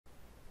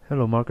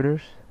Hello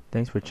marketers,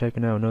 thanks for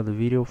checking out another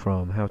video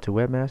from How to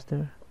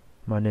Webmaster.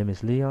 My name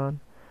is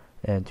Leon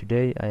and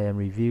today I am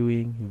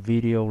reviewing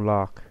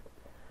VideoLoc.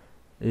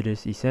 It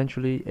is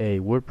essentially a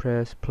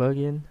WordPress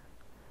plugin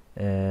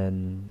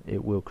and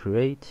it will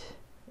create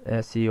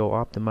SEO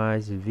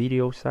optimized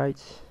video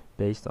sites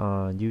based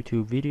on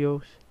YouTube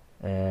videos,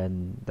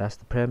 and that's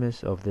the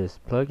premise of this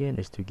plugin,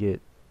 is to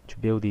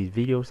build these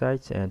video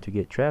sites and to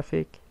get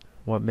traffic.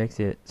 What makes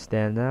it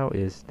stand out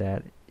is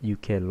that you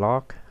can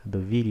lock the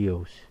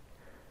videos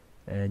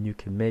and you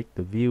can make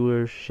the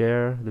viewers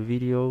share the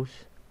videos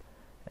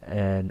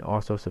and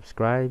also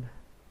subscribe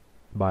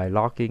by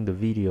locking the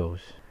videos.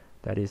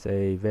 That is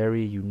a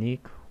very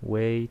unique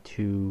way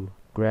to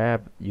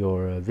grab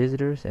your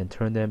visitors and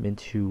turn them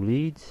into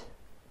leads.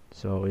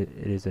 So it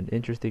is an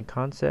interesting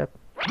concept.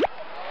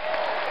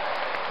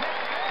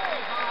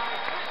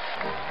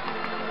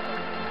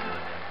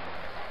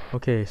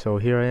 Okay, so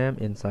here I am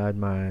inside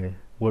my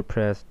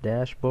WordPress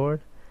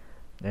dashboard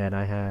and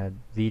I had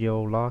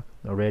VideoLoc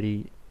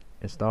already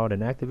installed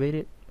and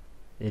activated.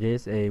 It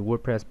is a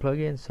WordPress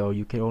plugin, so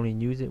you can only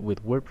use it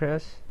with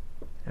WordPress.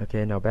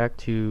 Okay, now back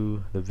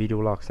to the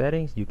VideoLoc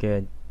settings. You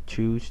can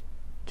choose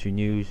to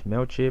use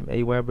Mailchimp,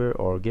 Aweber,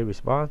 or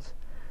GetResponse.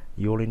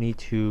 You only need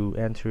to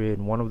enter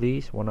in one of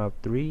these, one of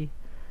three,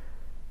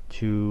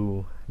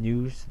 to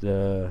use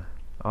the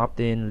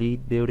opt-in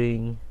lead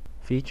building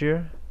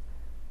feature.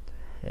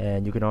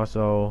 And you can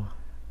also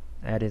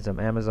add in some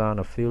Amazon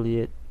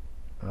affiliate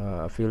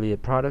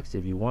products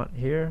if you want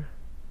here.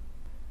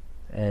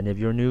 And if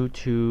you're new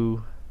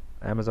to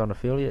Amazon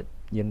affiliate,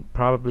 you're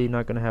probably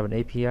not going to have an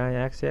API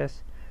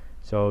access,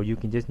 so you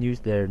can just use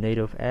their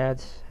native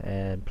ads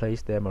and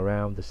place them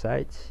around the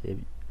sites.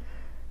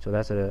 So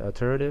that's an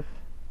alternative.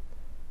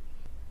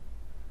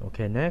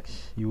 Okay,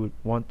 next you would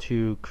want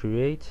to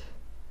create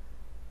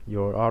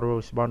your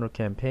Autoresponder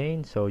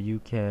campaign, so you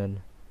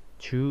can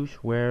choose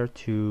where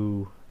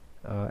to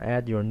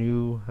add your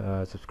new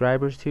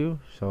subscribers to.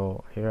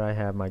 So here I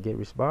have my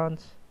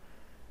GetResponse,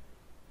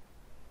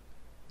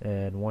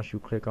 and once you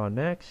click on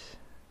next,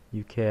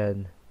 you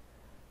can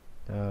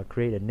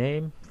create a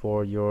name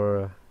for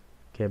your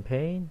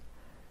campaign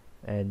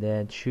and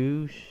then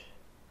choose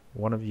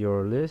one of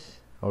your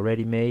lists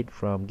already made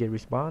from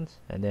GetResponse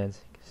and then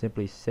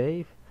simply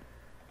save.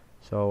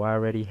 So I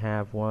already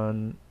have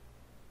one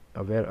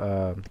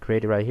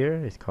created right here.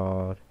 It's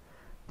called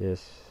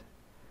this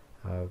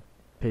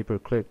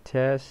pay-per-click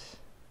test,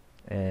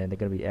 and they're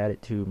going to be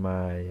added to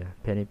my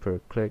penny per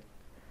click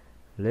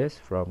list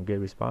from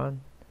GetResponse.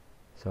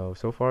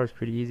 So far it's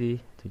pretty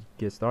easy to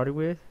get started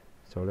with.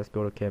 So let's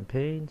go to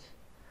campaigns.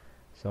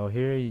 So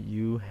here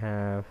you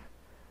have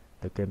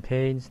the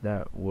campaigns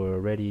that were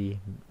already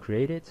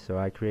created. So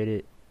I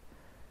created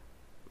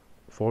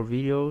 4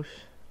 videos,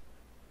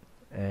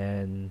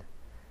 and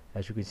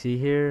as you can see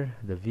here,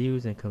 the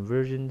views and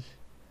conversions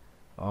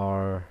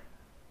are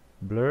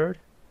blurred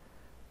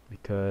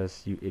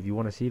because if you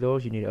want to see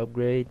those, you need to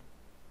upgrade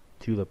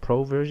to the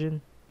Pro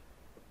version.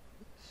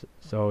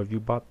 So if you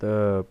bought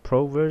the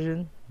Pro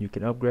version, you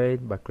can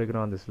upgrade by clicking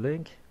on this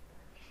link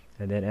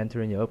and then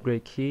entering your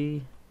upgrade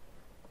key.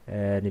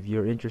 And if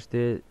you're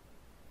interested,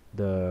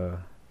 the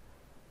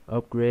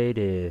upgrade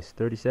is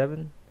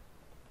 37.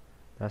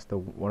 That's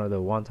one of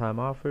the one-time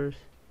offers,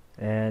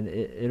 and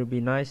it'll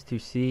be nice to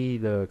see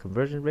the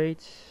conversion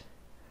rates,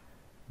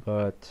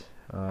 but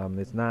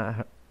it's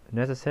not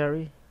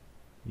necessary.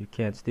 You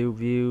can still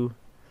view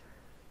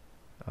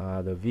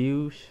the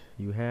views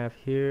you have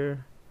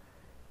here,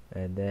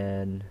 and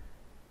then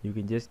you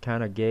can just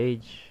kind of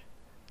gauge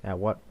at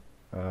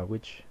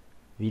which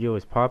video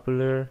is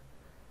popular,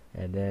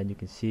 and then you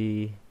can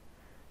see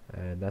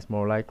that's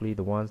more likely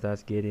the ones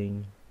that's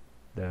getting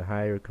the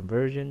higher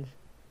conversions.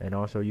 And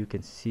also you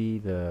can see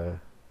the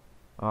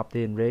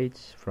opt-in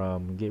rates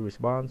from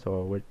GetResponse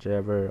or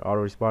whichever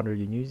autoresponder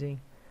you're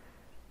using.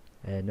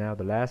 And now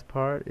the last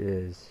part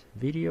is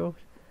videos.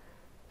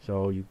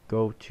 So you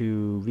go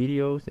to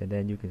videos and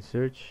then you can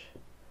search.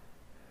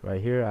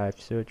 Right here I've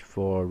searched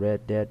for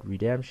Red Dead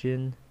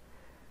Redemption.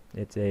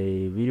 It's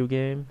a video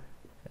game,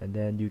 and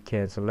then you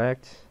can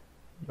select,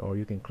 or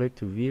you can click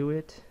to view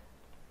it,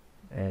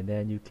 and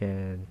then you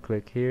can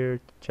click here,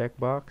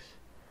 checkbox,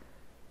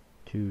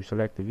 to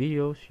select the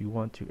videos you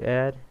want to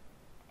add,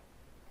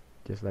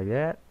 just like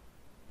that.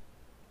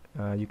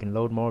 You can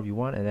load more if you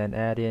want, and then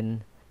add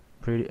in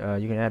you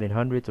can add in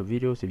hundreds of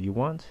videos if you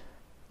want.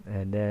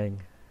 And then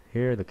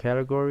here the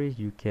categories,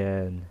 you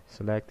can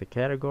select the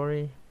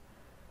category,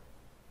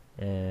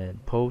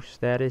 and post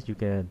status, you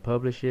can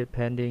publish it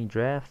pending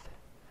draft.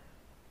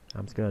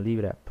 I'm just gonna leave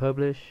it at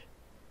publish.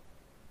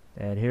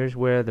 And here's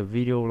where the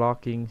video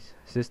locking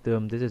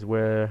system, this is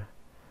where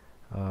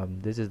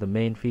this is the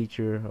main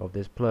feature of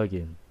this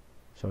plugin.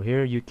 So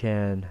here you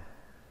can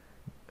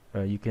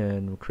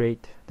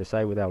create the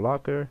site without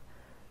locker,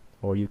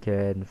 or you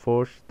can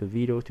force the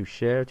video to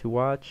share to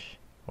watch,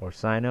 or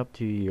sign up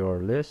to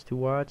your list to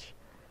watch,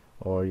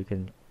 or you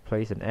can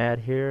place an ad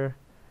here,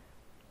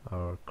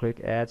 or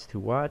click ads to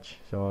watch.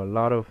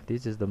 So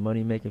this is the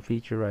money making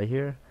feature right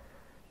here.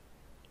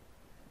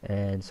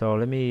 And so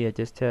let me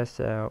just test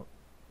out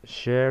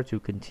share to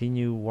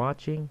continue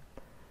watching.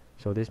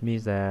 So this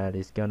means that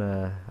it's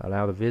gonna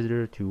allow the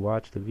visitor to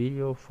watch the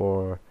video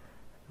for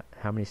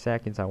how many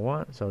seconds I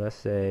want. So let's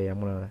say I'm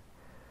gonna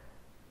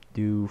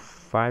do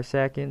 5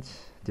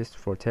 seconds just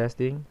for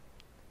testing.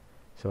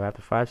 So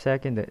after 5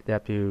 seconds they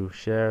have to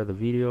share the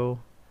video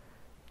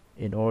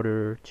in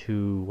order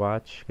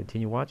to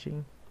continue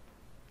watching.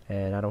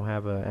 And I don't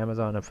have an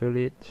Amazon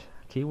affiliate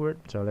keyword,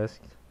 so let's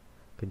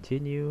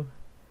continue.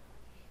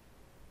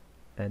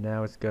 And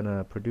now it's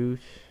gonna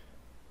produce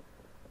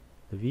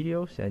the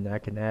videos, and I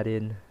can add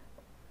in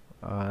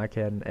I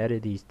can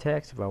edit these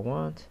texts if I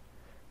want,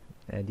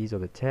 and these are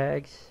the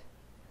tags.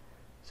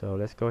 So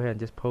let's go ahead and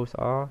just post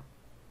all,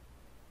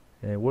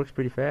 and it works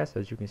pretty fast.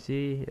 As you can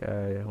see,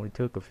 it only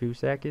took a few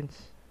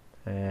seconds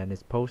and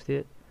it's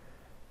posted.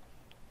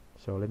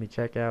 So let me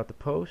check out the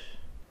post.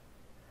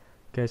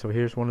 Okay, so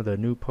here's one of the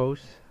new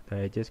posts that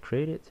I just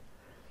created,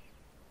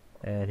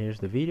 and here's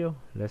the video.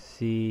 Let's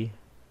see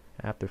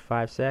after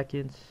 5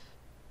 seconds,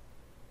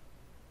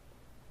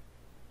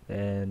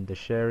 and the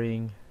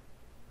sharing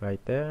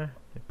right there.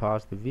 It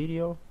paused the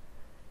video,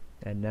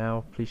 and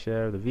now please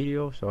share the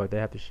video. So they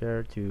have to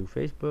share to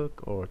Facebook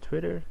or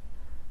Twitter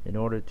in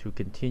order to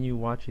continue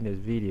watching this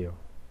video.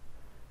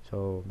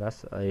 So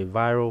that's a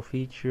viral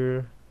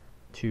feature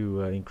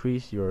to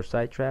increase your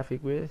site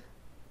traffic with.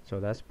 So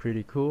that's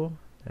pretty cool.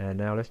 And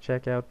now let's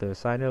check out the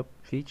sign up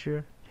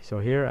feature. So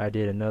here I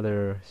did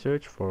another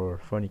search for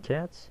funny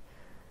cats,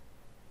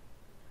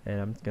 and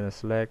I'm gonna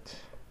select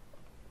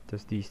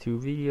just these 2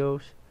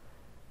 videos,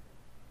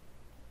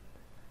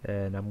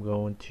 and I'm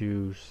going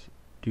to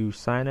do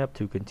sign up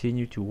to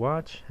continue to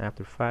watch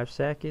after 5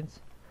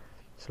 seconds.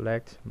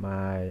 Select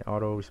my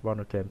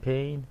Autoresponder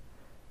Campaign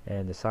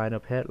and the sign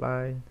up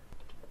headline.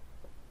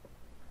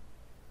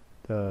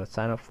 The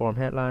sign up form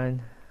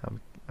headline,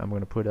 I'm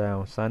going to put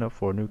down sign up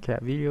for new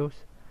cat videos.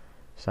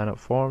 Sign up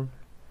form,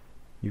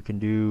 you can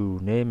do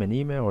name and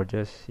email or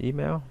just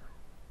email.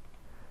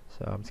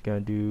 So I'm just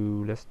going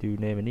to let's do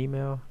name and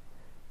email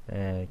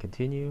and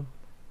continue,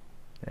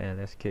 and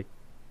let's click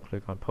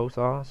on post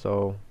all.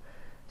 So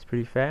it's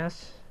pretty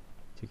fast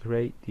to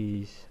create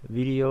these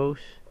videos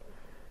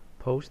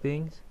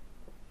postings.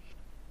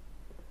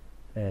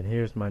 And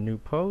here's my new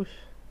post.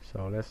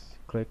 So let's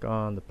click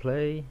on the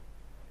play,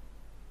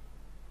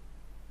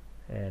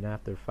 and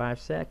after 5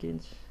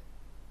 seconds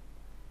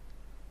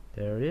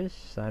there it is.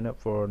 Sign up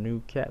for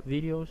new cat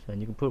videos, and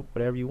you can put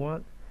whatever you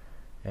want,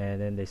 and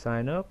then they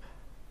sign up,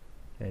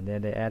 and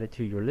then they add it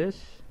to your list,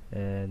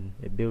 and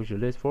it builds your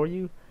list for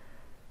you.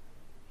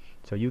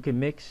 So you can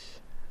mix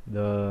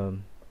the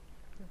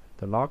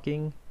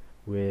locking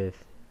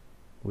with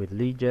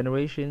lead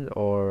generation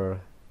or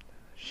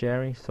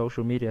sharing,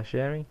 social media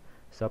sharing.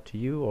 It's up to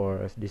you,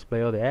 or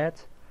display other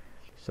ads.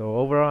 So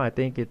overall, I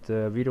think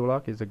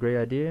VideoLoc is a great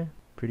idea,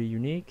 pretty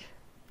unique,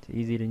 it's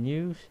easy to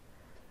use,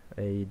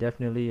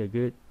 definitely a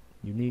good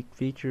unique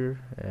feature,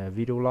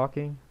 video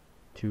locking,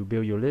 to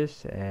build your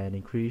list and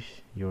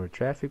increase your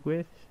traffic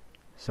with.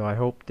 So I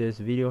hope this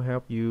video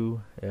helped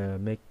you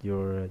make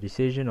your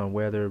decision on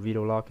whether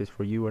VideoLoc is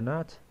for you or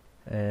not.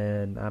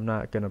 And I'm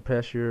not gonna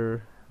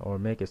pressure or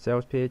make a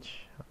sales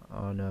pitch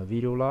on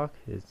VideoLoc.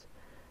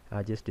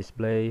 I just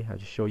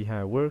show you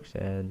how it works,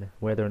 and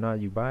whether or not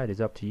you buy it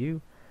is up to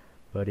you.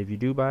 But if you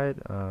do buy it,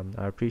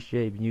 I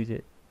appreciate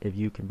if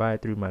you can buy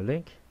it through my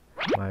link,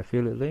 my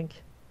affiliate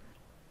link.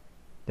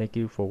 Thank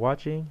you for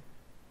watching.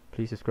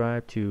 Please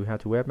subscribe to How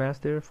to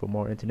Webmaster for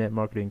more internet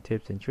marketing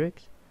tips and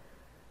tricks.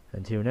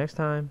 Until next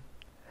time,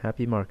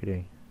 happy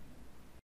marketing.